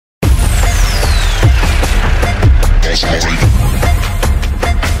What's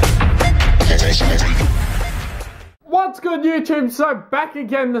good, YouTube? So back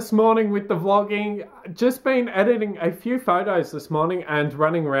again this morning with the vlogging. Just been editing a few photos this morning and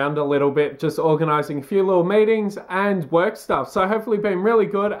running around a little bit, just organizing a few little meetings and work stuff. So hopefully been really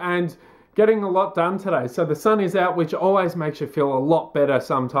good and getting a lot done today. So the sun is out, which always makes you feel a lot better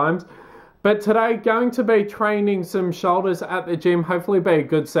sometimes. But today, going to be training some shoulders at the gym. Hopefully be a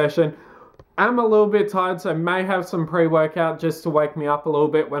good session. I'm a little bit tired, so may have some pre-workout just to wake me up a little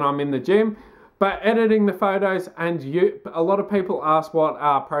bit when I'm in the gym. But editing the photos, and a lot of people ask what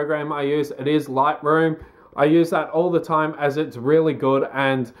program I use. It is Lightroom. I use that all the time as it's really good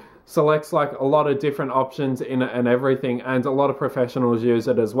and selects like a lot of different options in it and everything, and a lot of professionals use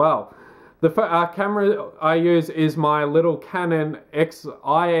it as well. The camera I use is my little Canon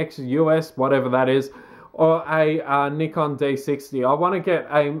IX-US, whatever that is, or a Nikon D60. I want to get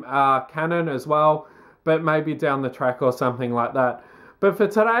a Canon as well, but maybe down the track or something like that. But for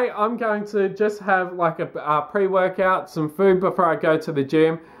today, I'm going to just have like a pre-workout, some food before I go to the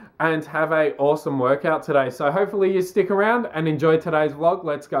gym, and have an awesome workout today. So hopefully you stick around and enjoy today's vlog.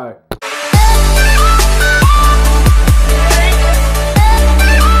 Let's go.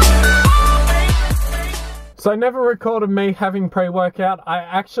 So never recorded me having pre-workout. I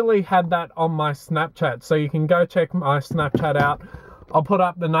actually had that on my Snapchat, so you can go check my Snapchat out. I'll put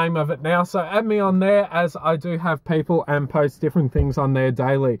up the name of it now, so add me on there, as I do have people and post different things on there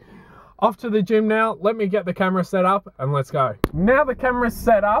daily. Off to the gym now. Let me get the camera set up and let's go. Now the camera's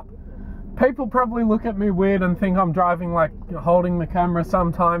set up, people probably look at me weird and think I'm driving, like holding the camera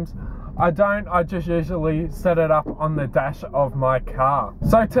sometimes. I don't, I just usually set it up on the dash of my car.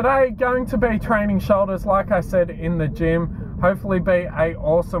 So today, going to be training shoulders, like I said, in the gym. Hopefully be a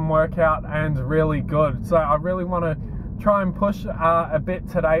awesome workout and really good. So I really want to try and push a bit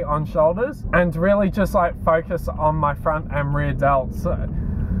today on shoulders and really just like focus on my front and rear delts.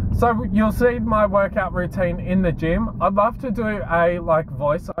 So you'll see my workout routine in the gym. I'd love to do a like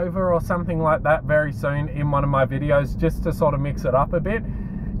voiceover or something like that very soon in one of my videos, just to sort of mix it up a bit.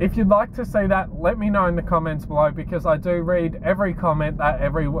 If you'd like to see that, let me know in the comments below, because I do read every comment that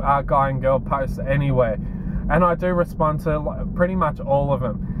every guy and girl posts anywhere, and I do respond to pretty much all of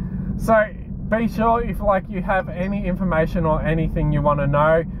them. So be sure, if like you have any information or anything you want to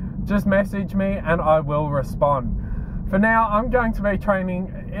know, just message me and I will respond. For now, I'm going to be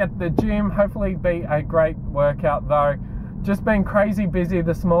training at the gym. Hopefully be a great workout though. Just been crazy busy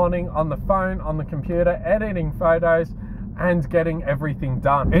this morning on the phone, on the computer, editing photos and getting everything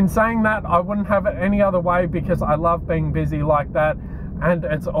done. In saying that, I wouldn't have it any other way, because I love being busy like that, and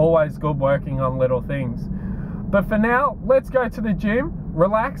it's always good working on little things. But for now, let's go to the gym,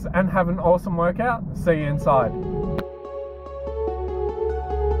 relax and have an awesome workout. See you inside.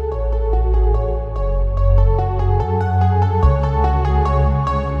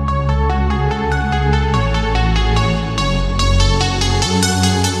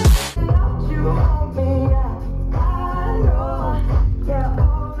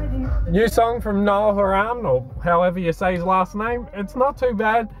 New song from Noel Haram, or however you say his last name. It's not too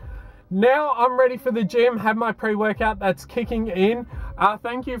bad. Now I'm ready for the gym, have my pre-workout that's kicking in.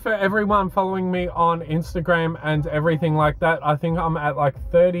 Thank you for everyone following me on Instagram and everything like that. I think I'm at like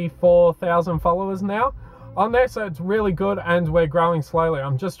 34,000 followers now on there, so it's really good and we're growing slowly.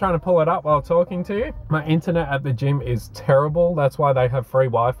 I'm just trying to pull it up while talking to you. My internet at the gym is terrible. That's why they have free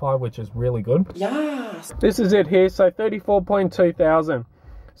Wi-Fi, which is really good. Yes! This is it here, so 34.2 thousand.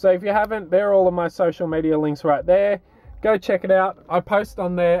 So if you haven't, there are all of my social media links right there. Go check it out. I post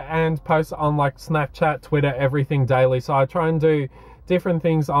on there and post on like Snapchat, Twitter, everything daily. So I try and do different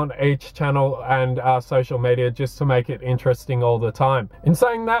things on each channel and social media just to make it interesting all the time. In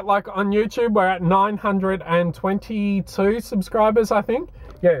saying that, like on YouTube, we're at 922 subscribers, I think.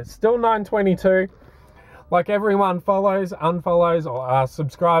 Yeah, still 922. Like everyone follows, unfollows, or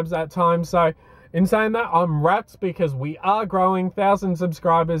subscribes at times. So in saying that, I'm wrapped, because we are growing. 1,000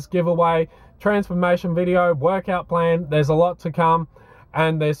 subscribers, giveaway, transformation video, workout plan. There's a lot to come,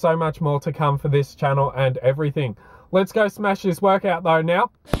 and there's so much more to come for this channel and everything. Let's go smash this workout though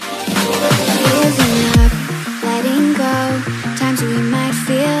now. Giving up, letting go, times we might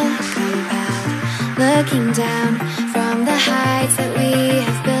feel compelled, looking down from the heights that we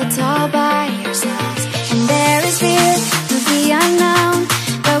have built all by ourselves. And there is fear of the unknown,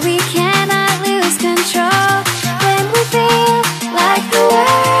 but we cannot lose control when we feel like the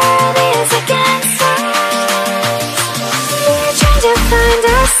world is against us. We're trying to find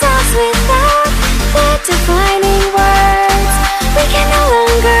ourselves without the defining words. We can no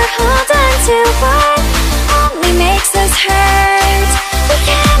longer hold on to what only makes us hurt. We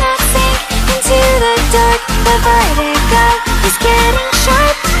cannot sink into the dark, the void.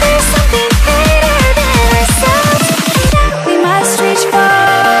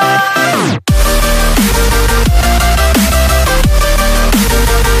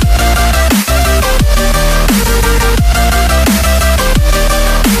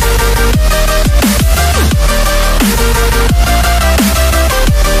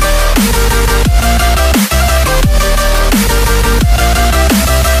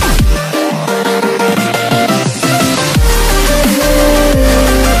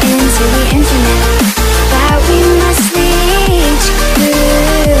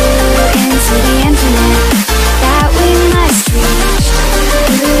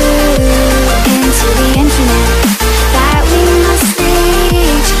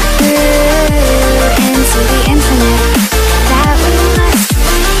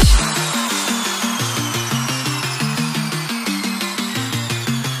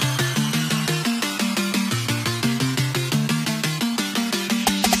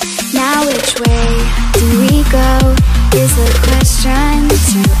 Now which way do we go is the question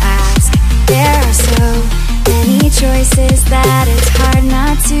to ask. There are so many choices that it's hard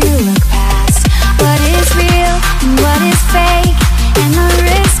not to look past. What is real and what is fake, and the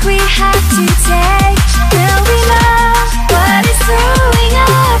risk we have to take. Will we know what is throwing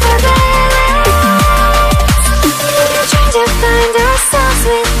off our balance? We're trying to find ourselves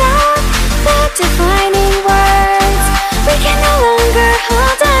without the defining words. We can no longer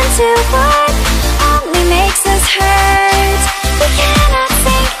hold on to what only makes us hurt. We cannot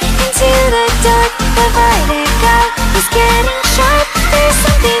sink into the dark. The vertigo is getting sharp. There's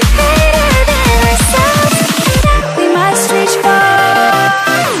something greater than ourselves that we must reach for.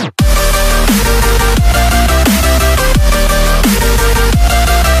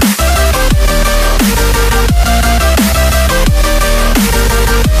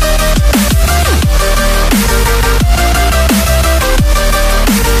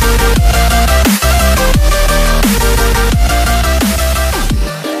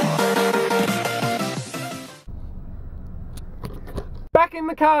 Back in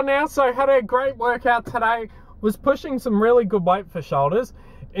the car now, so had a great workout today. Was pushing some really good weight for shoulders.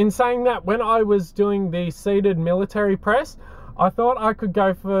 In saying that, when I was doing the seated military press, I thought I could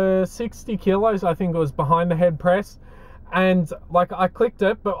go for 60 kilos, I think it was behind the head press. And like I clicked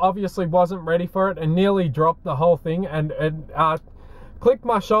it, but obviously wasn't ready for it and nearly dropped the whole thing and clicked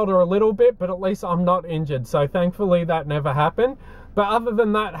my shoulder a little bit, but at least I'm not injured. So thankfully that never happened. But other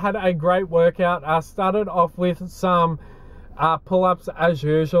than that, had a great workout. I started off with some pull-ups as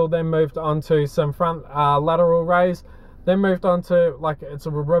usual, then moved on to some front lateral raise, then moved on to it's a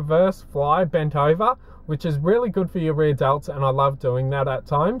reverse fly bent over, which is really good for your rear delts, and I love doing that at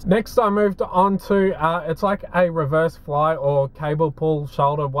times. Next I moved on to it's like a reverse fly or cable pull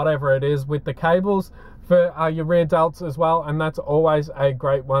shoulder, whatever it is, with the cables for your rear delts as well, and that's always a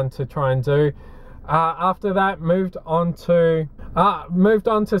great one to try and do. After that, moved on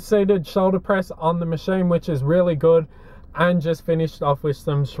to seated shoulder press on the machine, which is really good. And just finished off with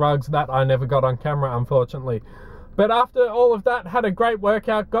some shrugs that I never got on camera, unfortunately. But after all of that, had a great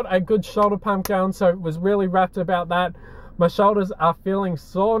workout, got a good shoulder pump going, so was really wrapped about that. My shoulders are feeling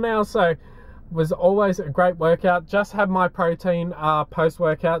sore now, so was always a great workout. Just had my protein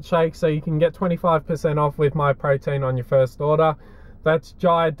post-workout shake, so you can get 25% off with my protein on your first order. That's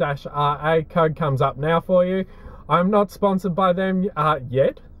JAI-RA, code comes up now for you. I'm not sponsored by them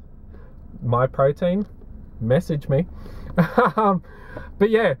yet. My protein, message me. But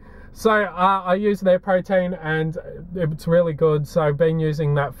yeah, so I use their protein and it's really good, so I've been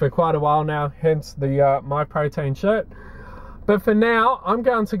using that for quite a while now, hence the My Protein shirt. But for now, I'm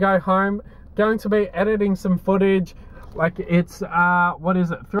going to go home, going to be editing some footage. Like it's what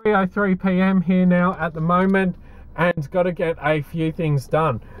is it, 3:03 p.m. here now at the moment, and got to get a few things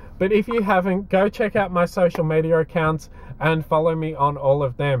done. But if you haven't, go check out my social media accounts and follow me on all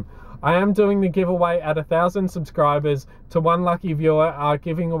of them. I am doing the giveaway at 1,000 subscribers to one lucky viewer,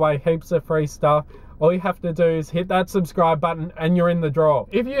 giving away heaps of free stuff. All you have to do is hit that subscribe button and you're in the draw.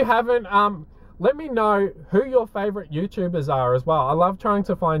 If you haven't, let me know who your favorite YouTubers are as well. I love trying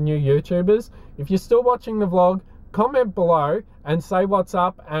to find new YouTubers. If you're still watching the vlog, comment below and say what's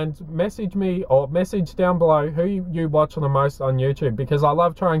up, and message me or message down below who you watch the most on YouTube, because I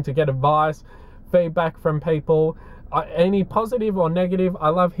love trying to get advice, feedback from people. Any positive or negative, I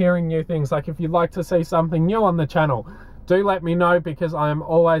love hearing new things. Like if you'd like to see something new on the channel, do let me know, because I am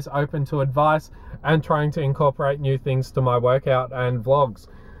always open to advice and trying to incorporate new things to my workout and vlogs.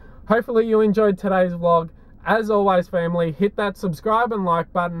 Hopefully you enjoyed today's vlog. As always, family, hit that subscribe and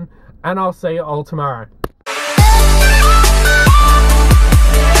like button, and I'll see you all tomorrow.